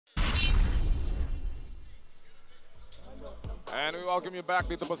And we welcome you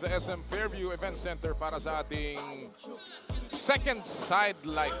back dito po sa SM Fairview Event Center para sa ating second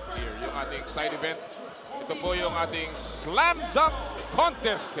sidelight here, yung ating side event. Ito po yung ating slam dunk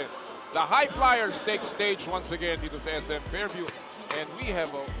contest. The High Flyers take stage once again dito sa SM Fairview. And we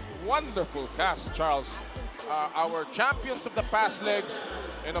have a wonderful cast, Charles. Our champions of the past legs,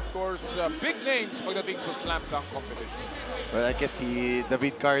 and of course, big names pagdating sa slam dunk competition. Well, I guess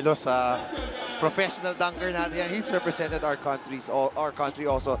David Carlos, professional dunker natin. He's represented our country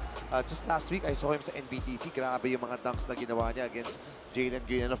also. Just last week, I saw him sa NBTC. Grabe yung mga dunks na ginawa niya against Jalen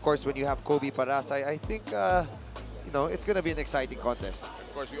Green. And of course, when you have Kobe Paras, I think, you know, it's gonna be an exciting contest.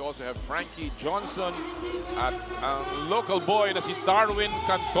 Of course, we also have Frankie Johnson at local boy na si Darwin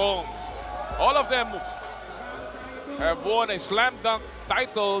Cantong. All of them have won a slam dunk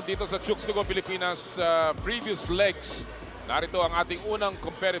title dito sa Chukstugo, Pilipinas previous legs. Narito ang ating unang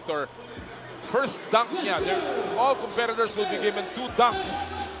competitor. First dunk niya. All competitors will be given 2 dunks.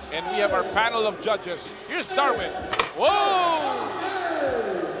 And we have our panel of judges. Here's Darwin. Whoa!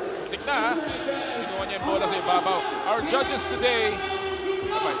 Tik na ha. Kinuha niya yung bola sa ibabaw. Our judges today,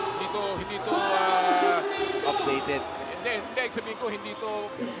 hindi to Updated. Hindi, sabihin ko, hindi to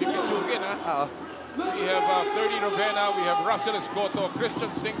pipitsugin ha. We have 30 Rovena, we have Russell Escoto,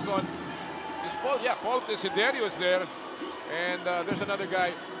 Christian Singson. Paul Desiderio is there. And there's another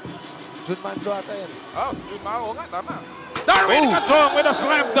guy. Jun Manjo ata yan. Oh, si Jun Mao nga, tama. Darwin Cantong with a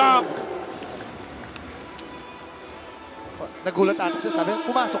slam dunk! Nagulat ata siya, sabi,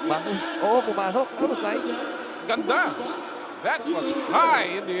 pumasok ba? Oo, pumasok. That was nice. Ganda! That was high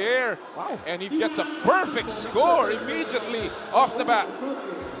in the air. Wow. And he gets a perfect score immediately off the bat.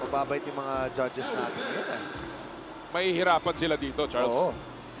 Mababait yung mga judges natin. Mahihirapan sila dito, Charles. Oo.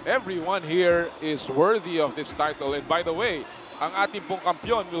 Everyone here is worthy of this title. And by the way, ang ating pong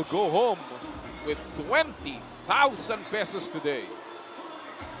kampiyon will go home with 20,000 pesos today.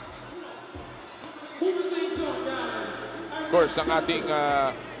 Of course, ang ating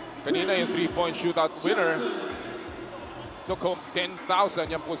kanina yung 3-point shootout winner took home 10,000.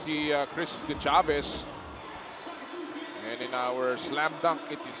 Yan po si Chris De Chavez. And in our slam dunk,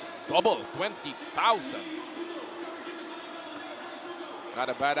 it is double, 20,000. Not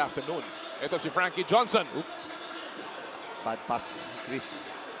a bad afternoon. Ito si Frankie Johnson. Bad pass, Chris.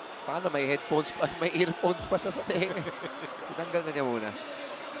 Paano may headphones pa, may earphones pa sa tenga? Tinanggal na niya muna.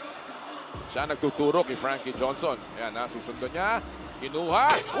 Siya nagtuturo kay Frankie Johnson. Ayan ha, susunod niya.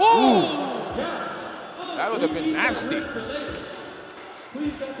 Kinuha. Woo! That would have been nasty.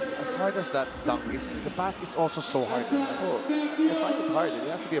 As hard as that dunk is, the pass is also so hard. Oh, I find it hard. It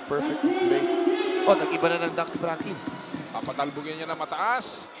has to be a perfect place. Oh, nag-iba na ng dunk si Frankie. Papatalbugin niya na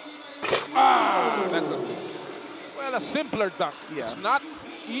mataas. That's a simpler dunk. Yeah. It's not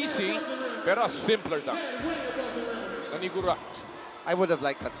easy, pero a simpler dunk. Nanigura. I would have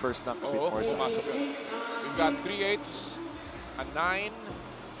liked that first dunk a bit more. Pumasok yun. We've got 3-8s, a 9,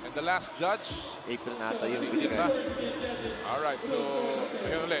 and the last judge. 8 rin ata yung binigay. All right, so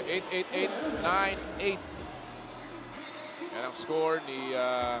 8-8-8, 9-8. Yan ang score ni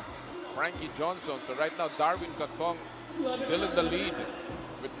Frankie Johnson. So right now, Darwin Cantong still in the lead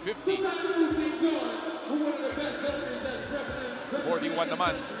with 50. 41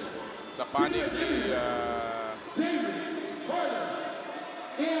 naman sa panig ni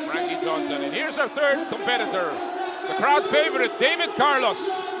Frankie Johnson. And here's our third competitor, the crowd favorite, David Carlos.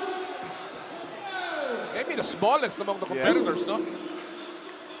 Maybe the smallest among the competitors, no?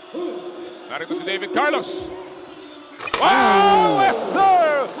 Narito si David Carlos. Wow, yes,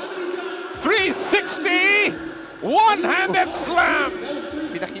 sir! 360! One-handed slam!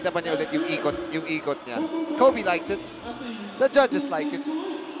 Pinakita pa niya ulit yung ikot niya. Kobe likes it. The judges like it.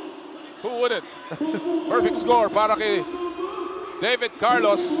 Who wouldn't? Perfect score para kay David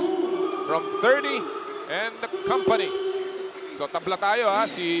Carlos from 30 and the company. So tabla tayo ha.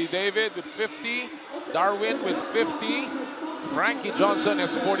 Si David with 50, Darwin with 50, Frankie Johnson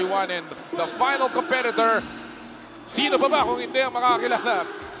has 41, and the final competitor, sino pa ba kung hindi ang makakilala?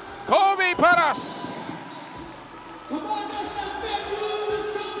 Kobe Paras!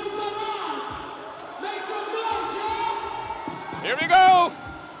 Here we go!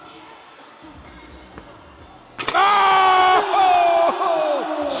 Oh!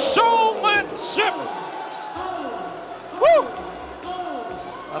 Showmanship! Woo!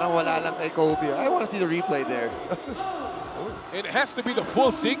 Parang wala lang kay Kobe. I want to see the replay there. It has to be the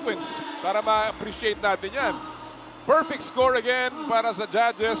full sequence para ma-appreciate natin yan. Perfect score again para sa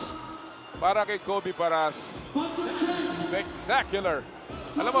judges. Para kay Kobe Paras. Spectacular.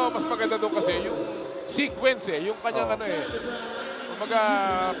 Alam mo, mas maganda doon kasi yung sequence yung kanyang ano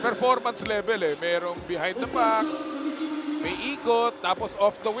Kumbaga, performance level merong behind the back, May ikot, tapos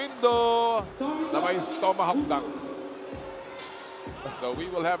off the window. Sabay tomahawk dunk. So we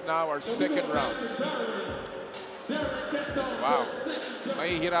will have now our second round. Wow.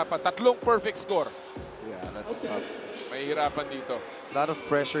 Mahihirapan. Tatlong perfect score. Yeah, that's tough. Mahihirapan dito. A lot of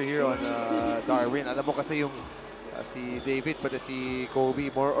pressure here on Darwin. Alam mo kasi yung si David pati si Kobe,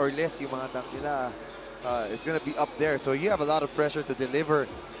 more or less yung mga dunk nila, it's gonna be up there. So you have a lot of pressure to deliver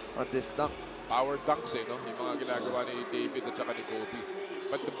on this dunk. Power dunks no? Yung mga ginagawa ni David at saka ni Kobe.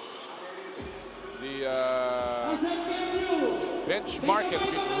 But the benchmark has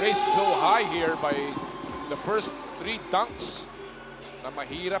been raised so high here by the first 3 dunks na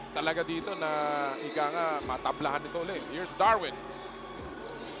mahirap talaga dito na ika nga matablahan nito ulit. Here's Darwin.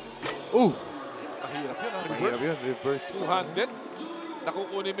 Ooh! Mahirap yun, reverse. Mahirap yun, reverse. Two-handed.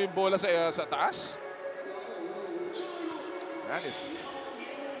 Nakukunin mo yung bola sa taas. That is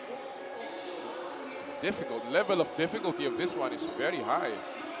difficult. Level of difficulty of this one is very high.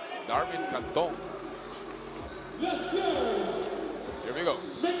 Darwin Cantong. Here we go.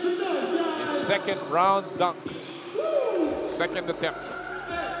 His second round dunk. Second attempt.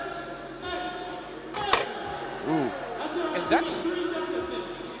 Ooh. And that's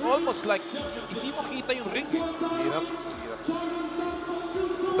almost like hindi mo kita yung ring. Hirap. Hirap.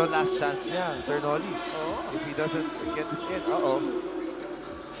 Ito last chance niya, Sir Nolly. If he doesn't get this in,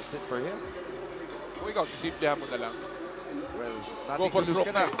 that's it for him. Kung ikaw, sisimplihan mo na lang. Well, Go for broke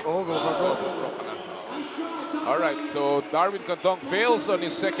ka na. Oh, go for broke. All right, so Darwin Cantong fails on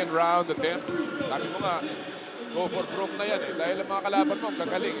his second round attempt. Sabi mo nga, go for broke na yan eh. Dahil ang mga kalaban mo,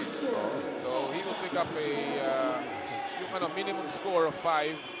 gagaling eh. So he will pick up a yung minimum score of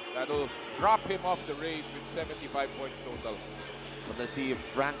 5. That'll drop him off the race with 75 points total. But let's see if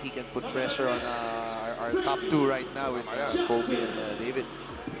Frankie can put pressure on our top 2 right now with Kobe and David.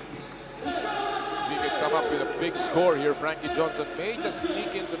 If he can come up with a big score here, Frankie Johnson may just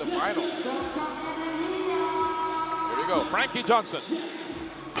sneak into the finals. Here we go, Frankie Johnson.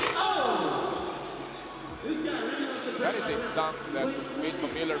 That is a dunk that was made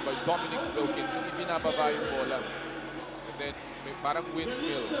familiar by Dominic Wilkins. Yung ibinababa yung bola. And then may parang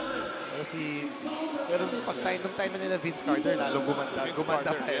windmill. Pero pag time nila Vince Carter, lalong gumanda.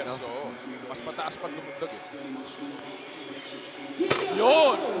 Gumanda pa yes, no? so, mas mataas pag lumundag eh.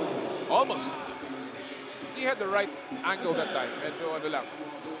 Yun! Almost. He had the right angle that time. Medyo ano lang.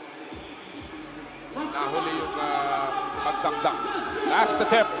 Nahuli yung pagdakdak. Last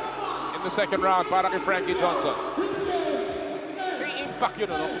attempt in the second round para kay Frankie Johnson. May impact yun,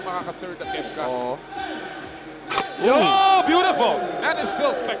 no? Kung makaka-third attempt ka. Oh. Oh, beautiful! That is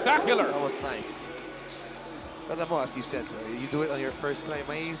still spectacular. That was nice. But as you said, you do it on your first try.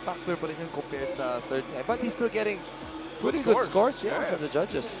 May factor pa rin yun compared sa third time. But he's still getting pretty good scores from the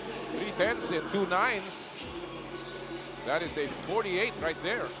judges. 3 10s and 2 9s. That is a 48 right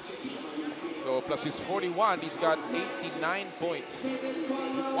there. So plus his 41, he's got 89 points.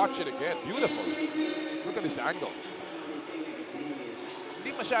 Watch it again. Beautiful. Look at this angle.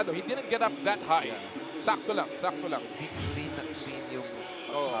 Hindi masyado. He didn't get up that high. Sakto lang. Sakto lang. Clean yung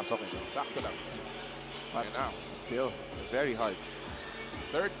pasok. Sakto lang. But now, still very hard.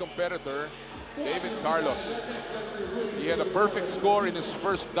 Third competitor, David Carlos. He had a perfect score in his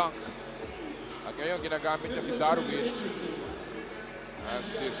first dunk. At ngayon, ginagamit niya si Darwin as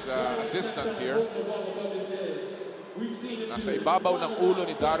his assistant here. Nasa ibabaw ng ulo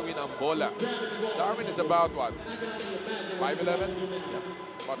ni Darwin ang bola. Darwin is about what? 5'11"? Yeah.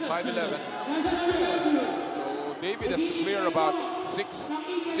 About 5'11". So David has to clear about 6'2",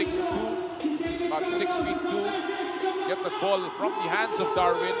 about 6'2", get the ball from the hands of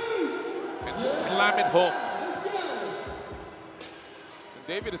Darwin and slam it home. And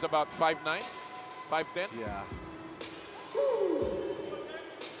David is about 5'9", 5'10". Yeah.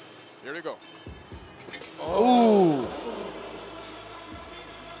 Here we go. Oh!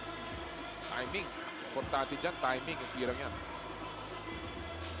 Timing. Importante dyan, timing. Yung tirang yan.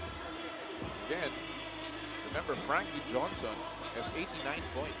 Again, remember Frankie Johnson has 89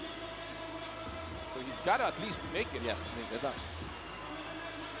 points. So he's got to at least make it. Yes, make it up.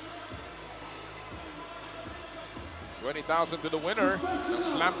 20,000 to the winner. A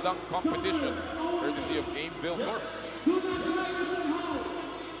slam dunk competition, courtesy of Gameville Corp.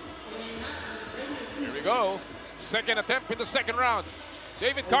 Here we go. Second attempt in the second round.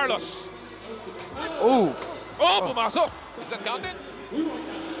 David Carlos. Oh! Oh, pumasok. Is that counted?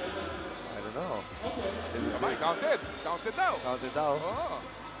 I don't know. Come on, counted. Counted daw. Counted daw. Oh.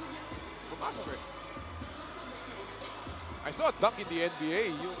 Pumasok eh. I saw a dunk in the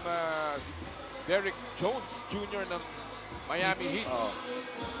NBA, yung Derek Jones Jr. ng Miami Heat. Oh.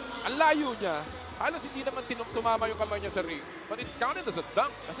 Ang layo niya, Halos hindi naman tumama yung kamay niya sa ring. But it counted as a dunk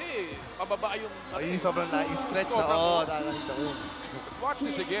kasi mababa yung... Ay, sobrang laing stretch na. Oo, nakakita ko yun. Let's watch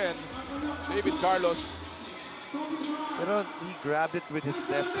this again. David Carlos. Pero he grabbed it with his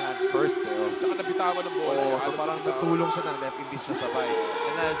left hand first. Saka nabitawan ng bola. Oh, so parang natulong siya ng left imbis na sabay.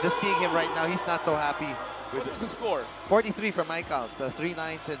 And just seeing him right now, he's not so happy. What was the score? 43 from my count. 3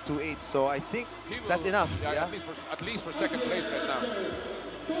 9s and 2 8s. So I think that's enough. Yeah, at least for second place right now.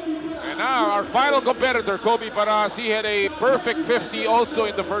 And now our final competitor, Kobe Paras, he had a perfect 50 also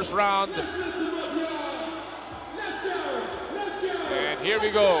in the first round. And here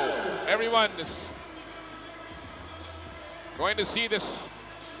we go. Everyone is going to see this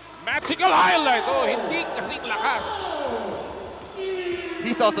magical highlight. Oh, hindi kasing lakas.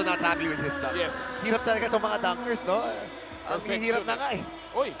 He's also not happy with his dunk. Yes. Hirap talaga itong mga dunkers, no? Ang hirap na nga eh.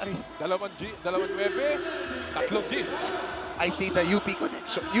 Uy, dalawang 9, tatlong Gs. I see the UP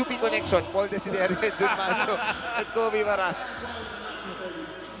connection. UP connection. Paul Desiderio, Jun Manso, at Kobe Paras.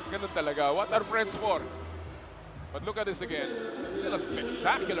 Ganun talaga. What are friends for? But look at this again. Still a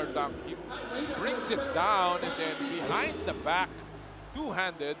spectacular dunk. He brings it down and then behind the back,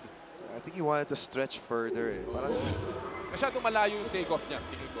 two-handed. I think he wanted to stretch further. Eh. Parang... Masyadong malayo yung take-off niya,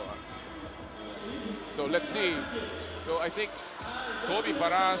 tingin ko. So let's see. So I think Kobe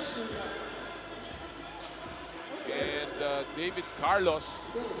Paras and David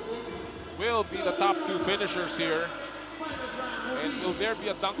Carlos will be the top 2 finishers here. And will there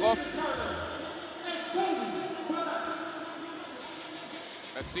be a dunk-off?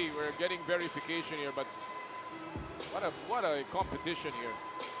 Let's see, we're getting verification here, but what a competition here.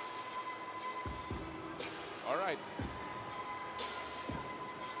 All right.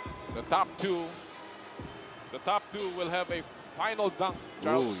 The top two will have a final dunk.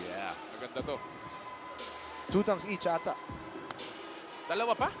 Charles. Oh, yeah. Maganda to. 2 dunks each ata.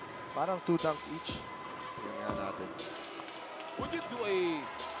 Dalawa pa? Parang 2 dunks each. Tingnan natin. Would you do a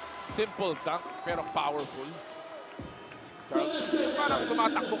simple dunk pero powerful? Charles, parang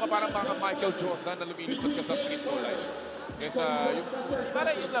tumatakbo ka parang mga Michael Jordan na lumilipad ka sa free throw line. Kesa yung,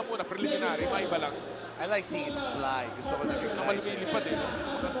 parang yun lang muna, preliminary, maiba lang. I like seeing it fly. Gusto ko naging nice. Lumilipad eh.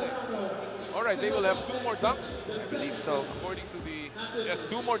 Alright, they will have 2 more dunks. I believe so. According to the, yes,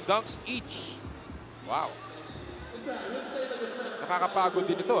 2 more dunks each. Wow. Nakakapagod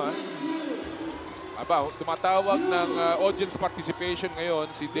din ito, ha? Aba, tumatawag ng audience participation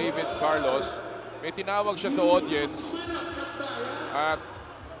ngayon si David Carlos. May tinawag siya sa audience at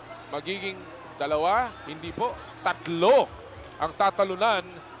magiging 2, hindi po, 3 ang tatalunan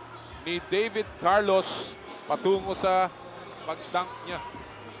ni David Carlos patungo sa pag-dunk niya.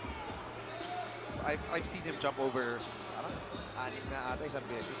 I've seen him jump over 6 na ata isang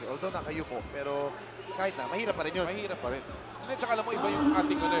beses. Although nakayuko, pero kahit na, mahirap pa rin yun. Mahirap pa rin. Hindi, tsaka alam mo, iba yung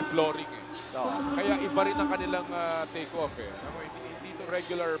ating flooring eh. No. Kaya iba rin ang kanilang take-off eh. Alam mo, hindi ito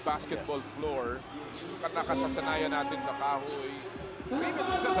regular basketball floor. Nakasasanayan natin sa kahoy. Even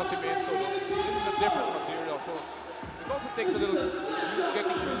minsan sa semento. No? This is a different material. So, it also takes a little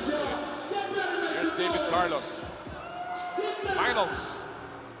getting used to it. Here's David Carlos. Finals.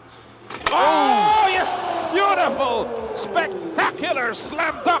 Oh, yes! Beautiful! Spectacular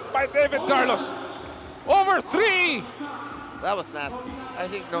slam dunk by David Carlos. Over 3! That was nasty.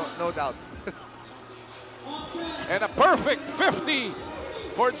 I think no doubt. And a perfect 50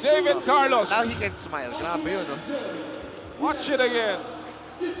 for David Carlos. Now he can smile. Grabe yun, no? Watch it again.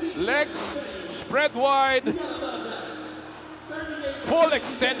 Legs spread wide. Full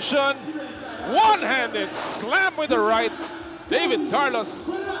extension. One-handed slam with the right. David Carlos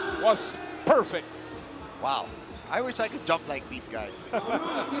was perfect. Wow. I wish I could jump like these guys.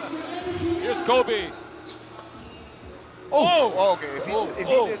 Here's Kobe. Oh, okay. If he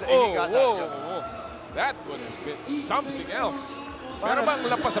got that. Whoa. That would have been something else. Pero bang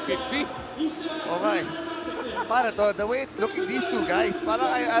lampas sa 50? Oh my. Para to, the way it's looking, these 2 guys, parang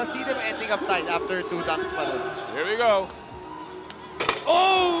I'll see them ending up tight after 2 dunks pa rin. Here we go.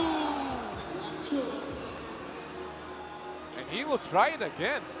 Oh! And he will try it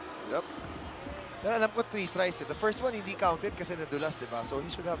again. Yep. Pero alam ko 3 tries eh. The first one hindi counted kasi nadulas, di ba? So he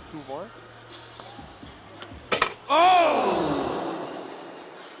should have 2 more. Oh!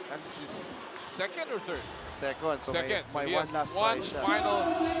 That's his second or third? Second. So second. my so one last try siya. Final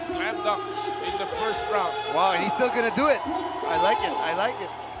slam dunk in the first round. Wow, and he's still gonna do it. I like it. I like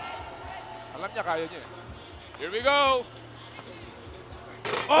it. Alam niya, kaya niya. Here we go.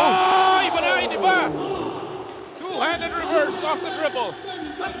 Oh! Iba na, iba! Two-handed reverse off the dribble.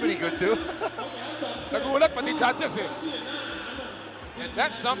 That's pretty good too. Nagulat pati judges eh. And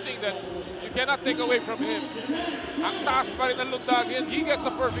that's something that you cannot take away from him. Ang taas pa rin ng lundagan. He gets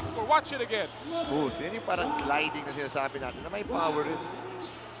a perfect score. Watch it again. Smooth. Yan yung parang gliding na sinasabi natin na may power rin.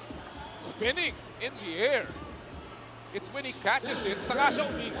 Spinning in the air. It's when he catches it, saka siya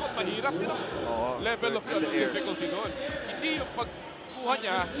umikot. Mahirap din ang level of difficulty doon. Hindi yung pagkuha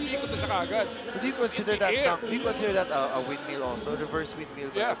niya, umikot na siya kaagad. Do you consider that do you consider that a windmill also? Reverse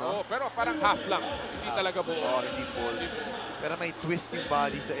windmill ba? Yeah, pero parang half lang. Hindi talaga buo. Hindi full. Pero may twist yung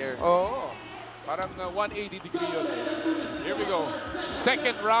body sa air. Parang 180 degree yun. Here we go.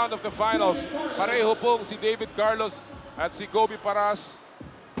 Second round of the finals. Pareho pong si David Carlos at si Kobe Paras.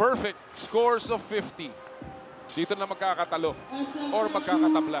 Perfect scores of 50. Dito na magkakatalo or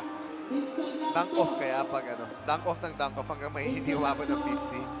magkakatabla. Dunk off kaya pag ano, dunk off ng dunk off hanggang may hindi umabot ng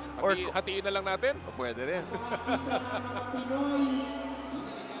 50. Or Hatiin na lang natin? Pwede rin.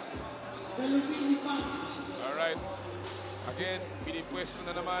 Alright. Again, pinipwesto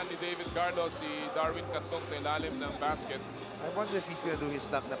na naman ni David Carlos si Darwin Cantong sa ilalim ng basket. I wonder if he's gonna do his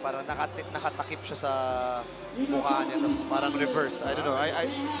dunk na parang nakatakip siya sa mukha niya, tapos parang reverse. I don't know.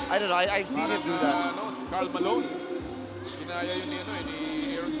 I don't know. I've seen him do that. Si Karl Malone. Ginaya yun ni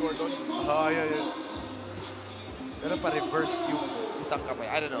Aaron Gordon. Yeah. Pero pa-reverse yung isang kamay.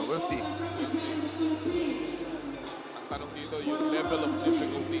 I don't know. We'll see. Ang tanong dito, yung level of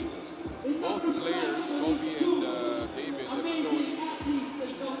difficulty. Both players, Kobe and David, have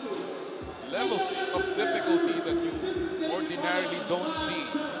shown levels of difficulty that you ordinarily don't see.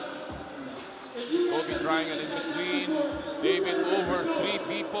 Kobe trying an in-between. David over 3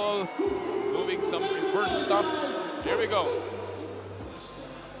 people, doing some reverse stuff. Here we go.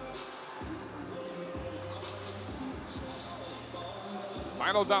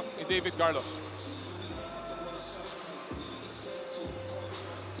 Final dunk in David Carlos.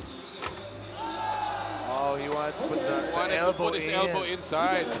 Oh, he wanted to put the elbow his elbow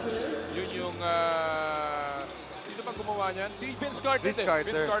inside. Yun yung sino bang gumawa niyan? Si Vince Carter din.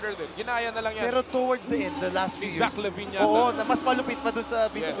 Ginaya na lang yan. Pero towards the end, the last few years. Zach Levine yata. Oo, na mas malupit pa dun sa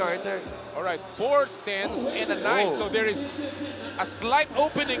Vince Carter. Alright, 4 10s and a 9. So there is a slight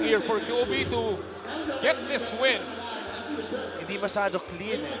opening here for Kobe to get this win. Hindi masyado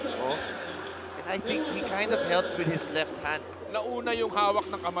clean eh. And I think he kind of helped with his left hand. Nauna yung hawak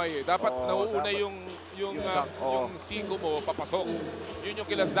ng kamay eh. Dapat nauuna yung siko mo papasok. Yun yung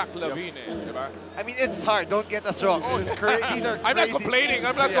kila Zach Levine eh, di ba? I mean, it's hard. Don't get us wrong. These are crazy. I'm not complaining.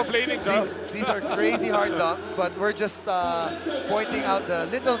 I'm not complaining, Charles. These are crazy hard dunks, but we're just pointing out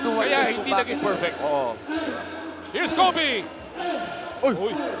the little nuances. Kaya hindi naging perfect. Here's Kobe.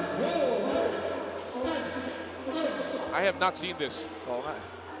 Uy. I have not seen this.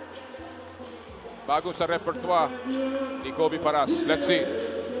 Bago sa repertoire ni Kobe Paras. Let's see.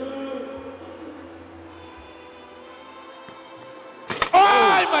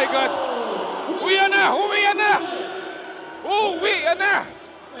 Oh my God! Uwian na!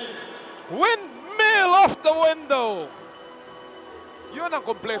 Windmill off the window! Yun ang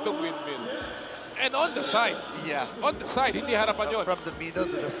kompletong windmill. And on the side. Yeah. On the side, hindi harapan yun. From the middle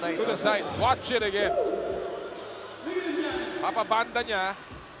to the side. To the side. Watch it again. Papabanda niya.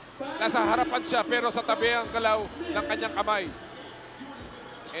 Nasa harapan siya pero sa tabi ang galaw ng kanyang kamay.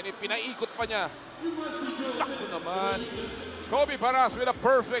 And pinaikot pa niya. Naku naman. Kobe Paras with a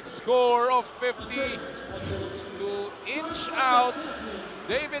perfect score of 50 to inch out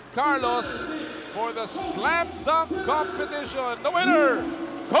David Carlos for the slam dunk competition. The winner,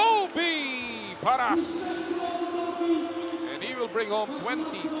 Kobe Paras. And he will bring home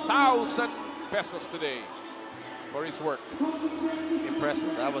 20,000 pesos today for his work. Impressive.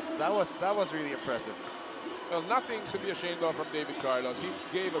 That was really impressive. Well, nothing to be ashamed of from David Carlos. He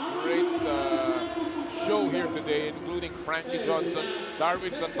gave a great show here today, including Frankie Johnson,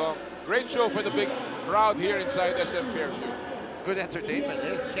 Darwin Cantong. Great show for the big crowd here inside SM Fairview. Good entertainment.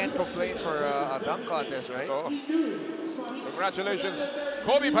 Can't complain for a dunk contest, right? Congratulations,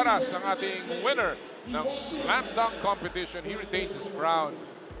 Kobe Paras, ang ating winner ng slam dunk competition. He retains his crown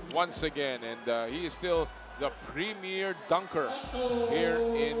once again, and he is still the premier dunker here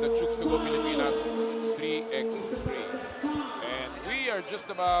in the Chukstago, Pilipinas 3x3. And we are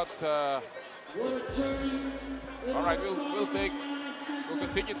just about all right, we'll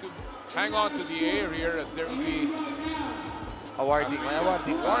continue to hang on to the air here as there will be awarding,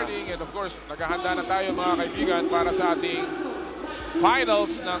 and of course naghahanda na tayo mga kaibigan para sa ating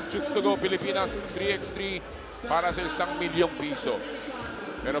finals ng Chukstago, Pilipinas 3x3 para sa 1 milyong piso.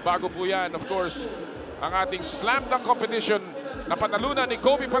 Pero bago po yan, of course, ang ating slam dunk competition na panalunan ni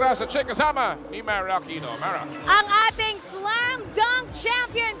Kobe Paras at siya kasama ni Mara Aquino. Mara. Ang ating slam dunk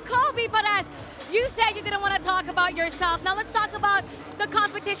champion, Kobe Paras. You said you didn't want to talk about yourself. Now let's talk about the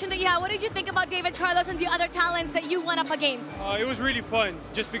competition that you had. What did you think about David Carlos and the other talents that you went up against? It was really fun,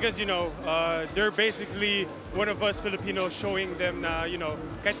 just because, you know, they're basically one of us Filipinos, showing them na, you know,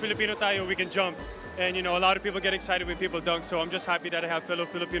 kahit Filipino tayo, we can jump. And, you know, a lot of people get excited when people dunk, so I'm just happy that I have fellow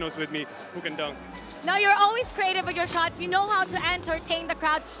Filipinos with me who can dunk. Now, you're always creative with your shots. You know how to entertain the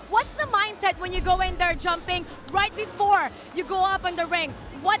crowd. What's the mindset when you go in there jumping right before you go up on the ring?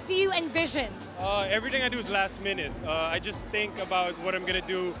 What do you envision? Everything I do is last minute. I just think about what I'm going to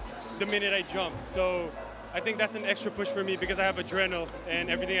do the minute I jump. So I think that's an extra push for me because I have adrenaline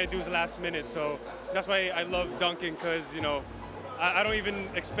and everything I do is last minute. So that's why I love dunking, because, you know, I don't even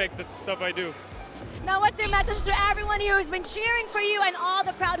expect the stuff I do. Now, what's your message to everyone here who's been cheering for you and all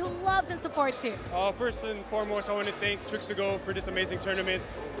the crowd who loves and supports you? First and foremost, I want to thank Tricks to Go for this amazing tournament.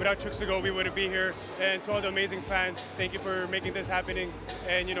 Without Tricks to Go, we wouldn't be here. And to all the amazing fans, thank you for making this happening.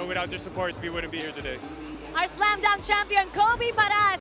 And, you know, without their support, we wouldn't be here today. Our slam dunk champion, Kobe Paras.